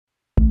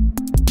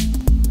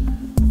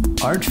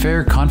Art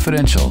Fair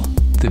Confidential,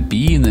 the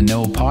Be in the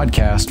Know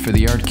podcast for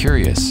the art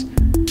curious.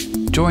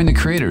 Join the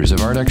creators of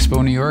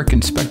Artexpo New York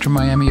and Spectrum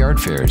Miami art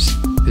fairs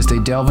as they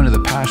delve into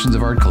the passions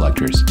of art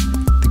collectors,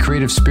 the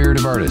creative spirit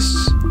of artists,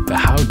 the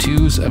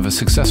how-tos of a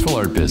successful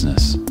art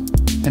business,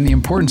 and the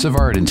importance of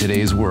art in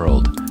today's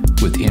world,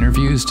 with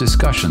interviews,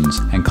 discussions,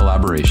 and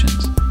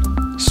collaborations.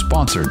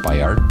 Sponsored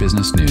by Art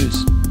Business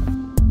News.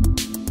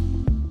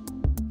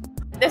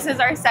 This is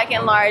our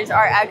second large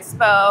art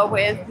expo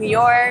with New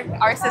York,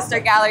 our sister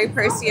gallery,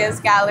 Perseus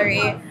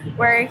Gallery.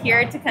 We're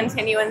here to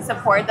continue and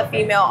support the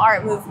female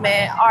art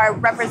movement, are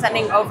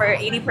representing over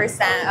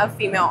 80% of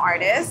female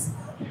artists.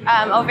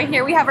 Over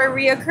here we have a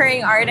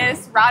reoccurring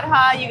artist,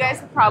 Radha. You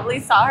guys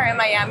probably saw her in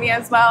Miami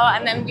as well.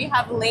 And then we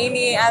have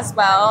Lainey as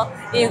well.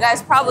 You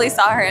guys probably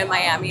saw her in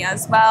Miami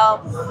as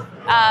well.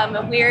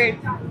 We're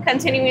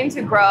continuing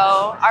to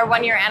grow. Our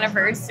 1-year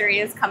anniversary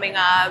is coming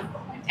up.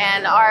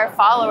 And our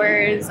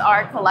followers,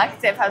 our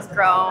collective has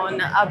grown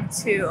up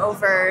to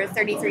over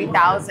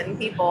 33,000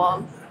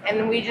 people.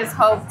 And we just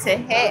hope to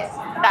hit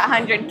that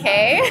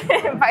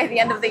 100K by the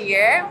end of the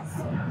year.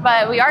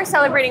 But we are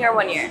celebrating our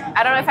 1 year.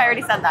 I don't know if I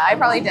already said that. I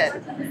probably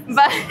did.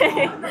 But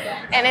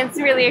and it's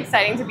really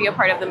exciting to be a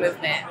part of the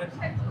movement.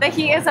 The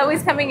heat is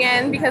always coming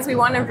in because we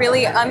want to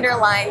really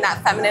underline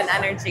that feminine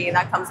energy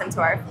that comes into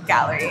our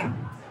gallery.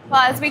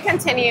 Well, as we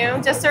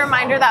continue, just a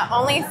reminder that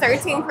only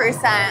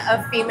 13%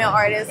 of female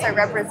artists are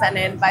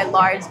represented by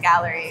large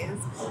galleries.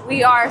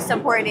 We are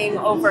supporting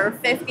over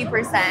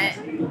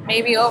 50%,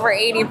 maybe over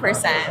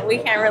 80%. We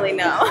can't really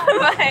know.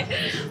 But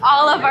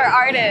all of our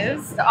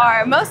artists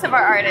most of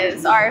our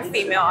artists are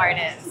female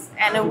artists.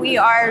 And we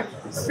are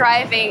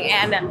striving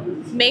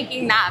and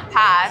making that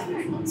path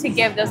to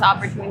give those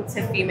opportunities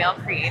to female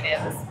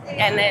creatives.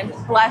 And I'm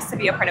blessed to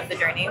be a part of the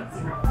journey.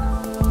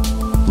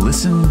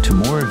 Listen to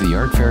more of the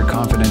Art Fair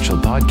Confidential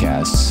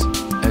podcasts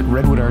at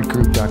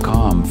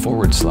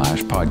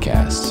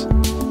redwoodartgroup.com/podcasts.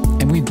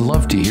 And we'd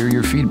love to hear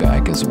your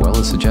feedback as well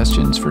as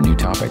suggestions for new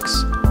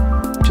topics.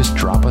 Just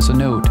drop us a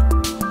note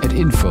at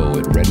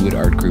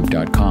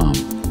info@redwoodartgroup.com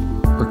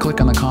or click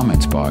on the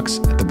comments box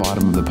at the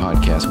bottom of the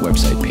podcast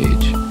website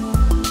page.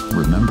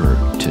 Remember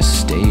to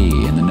stay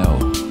in the know.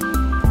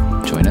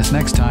 Join us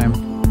next time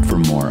for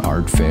more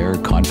Art Fair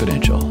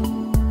Confidential.